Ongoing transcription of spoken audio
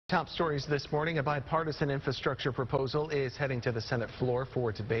Top stories this morning. A bipartisan infrastructure proposal is heading to the Senate floor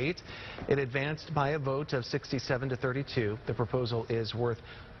for debate. It advanced by a vote of 67 to 32. The proposal is worth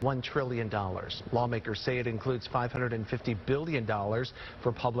 $1 trillion. Lawmakers say it includes $550 billion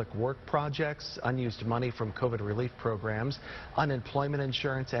for public work projects, unused money from COVID relief programs, unemployment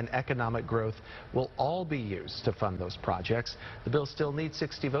insurance, and economic growth will all be used to fund those projects. The bill still needs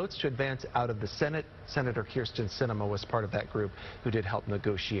 60 votes to advance out of the Senate. Senator Kirsten Sinema was part of that group who did help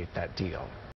negotiate that deal.